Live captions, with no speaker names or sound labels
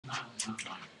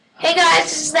Hey guys,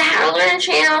 this is the How to Learn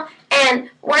channel, and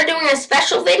we're doing a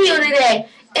special video today.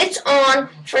 It's on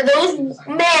for those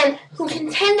men who can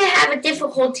tend to have a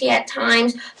difficulty at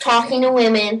times talking to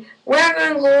women. We're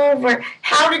going to go over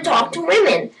how to talk to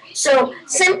women. So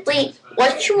simply,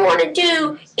 what you want to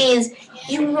do is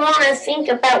you want to think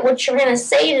about what you're going to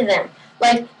say to them.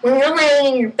 Like when you're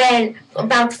laying in your bed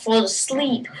about to fall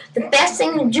asleep, the best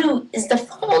thing to do is to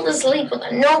fall asleep with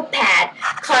a notepad,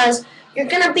 because you're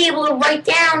going to be able to write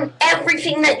down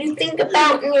everything that you think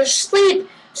about in your sleep,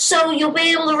 so you'll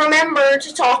be able to remember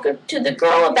to talk to the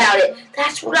girl about it.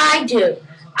 That's what I do.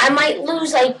 I might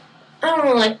lose a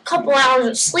couple hours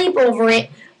of sleep over it,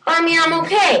 but I mean, I'm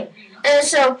okay. And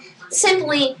so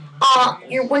simply,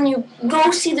 when you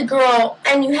go see the girl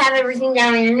and you have everything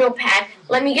down in your notepad,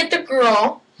 let me get the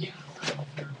girl.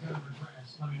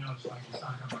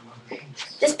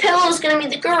 This pillow is going to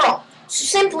be the girl. So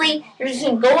simply, you're just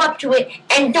going to go up to it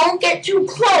and don't get too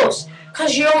close,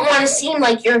 because you don't want to seem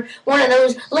like you're one of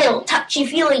those little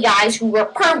touchy-feely guys who are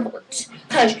perverts,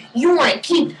 because you want to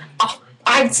keep,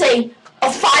 I'd say, a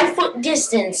 5-foot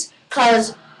distance,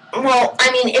 because, well,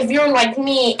 I mean, if you're like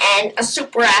me and a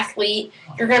super athlete,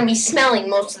 you're going to be smelling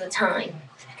most of the time,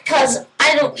 because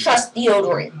I don't trust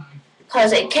deodorant,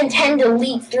 because it can tend to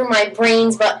leak through my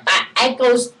brains, but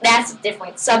that's a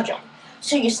different subject.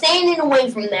 So you're standing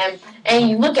away from them, and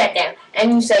you look at them,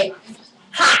 and you say,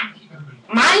 "Hi,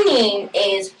 my name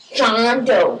is John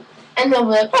Doe." And they'll be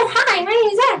like, "Oh, hi, my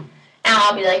name is Ed." And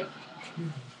I'll be like,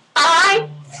 "I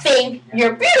think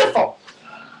you're beautiful."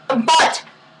 But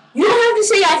you don't have to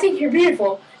say, "I think you're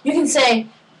beautiful." You can say,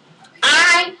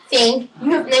 "I think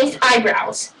you have nice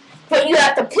eyebrows." But you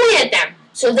have to point at them,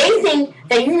 so they think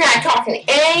that you're not talking to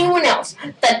anyone else,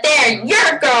 that they're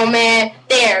your girl, man.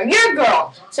 They're your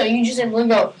girl. So you just simply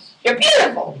go, "You're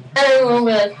beautiful." And then they'll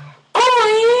be like, "Oh,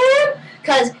 I am?"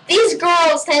 Because these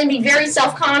girls tend to be very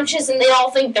self-conscious and they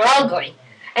all think they're ugly.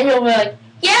 And you'll be like,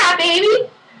 "Yeah, baby.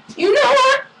 You know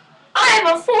what? I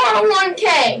have a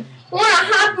 401k. Want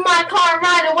to hop in my car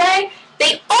right away?"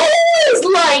 They always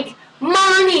like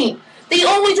money. They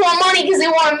always want money because they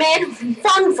want a man who's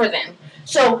fun for them.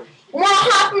 So, want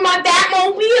to hop in my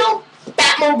Batmobile?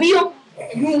 Batmobile?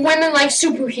 Women like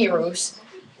superheroes.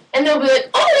 And they'll be like,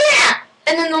 "Oh yeah!"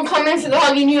 And then they'll come in for the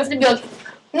hug and you have to be like,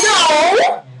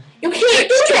 "No! You can't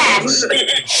do that!" Jesus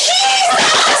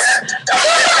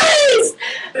Christ!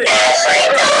 Every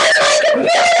time my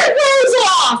computer goes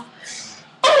off!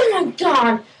 Oh my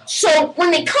God! So,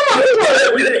 when they come up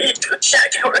to we need to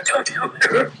check your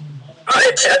computer.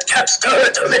 I can't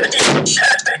start a minute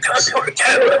chat because your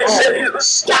camera is in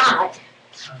use. God!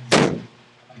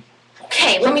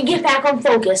 Okay, let me get back on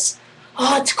focus.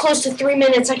 Oh, it's close to 3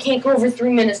 minutes. I can't go over 3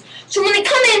 minutes. So when they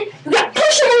come in, you gotta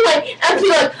push them away and be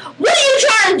like, "What are you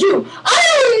trying to do? I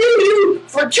only knew you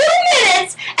for 2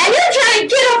 minutes, and you're trying to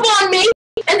get up on me,"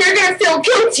 and they're gonna feel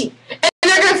guilty. And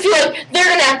they're gonna feel like they're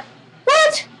gonna,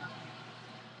 what?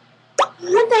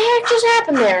 What the heck just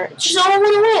happened there? It just all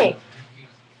went away.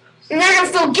 And they're gonna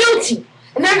feel guilty.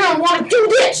 And they're gonna want to do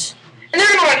this. And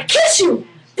they're gonna want to kiss you.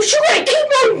 But you're gonna keep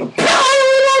on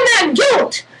piling on that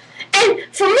guilt. And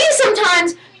for me,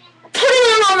 sometimes putting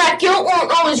on all that guilt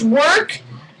won't always work.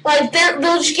 Like,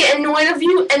 they'll just get annoyed of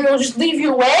you and they'll just leave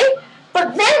you away.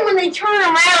 But then when they turn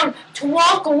around to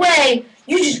walk away,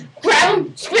 you just grab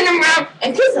them, spin them around,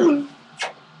 and kiss them.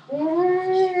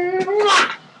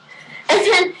 And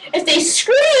then if they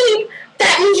scream,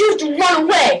 that means you have to run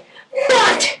away.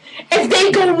 But if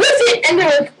they go with it and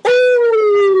they're like,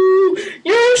 "Ooh,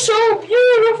 you're so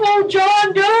beautiful,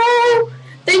 John Doe,"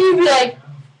 then you'd be like,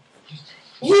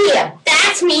 "Yeah,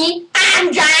 that's me.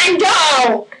 I'm John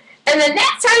Doe." And then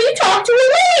that's how you talk to a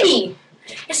lady.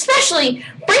 Especially,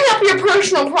 bring up your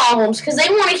personal problems, because they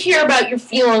want to hear about your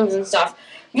feelings and stuff.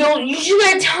 You just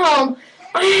gotta tell them,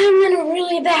 "I am in a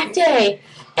really bad day.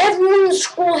 Everyone in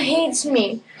school hates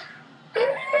me."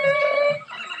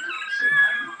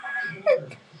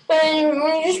 But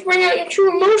when you just bring out your true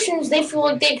emotions, they feel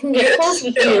like they can get close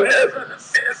with you.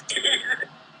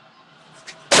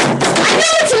 I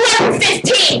know it's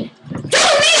 11:15!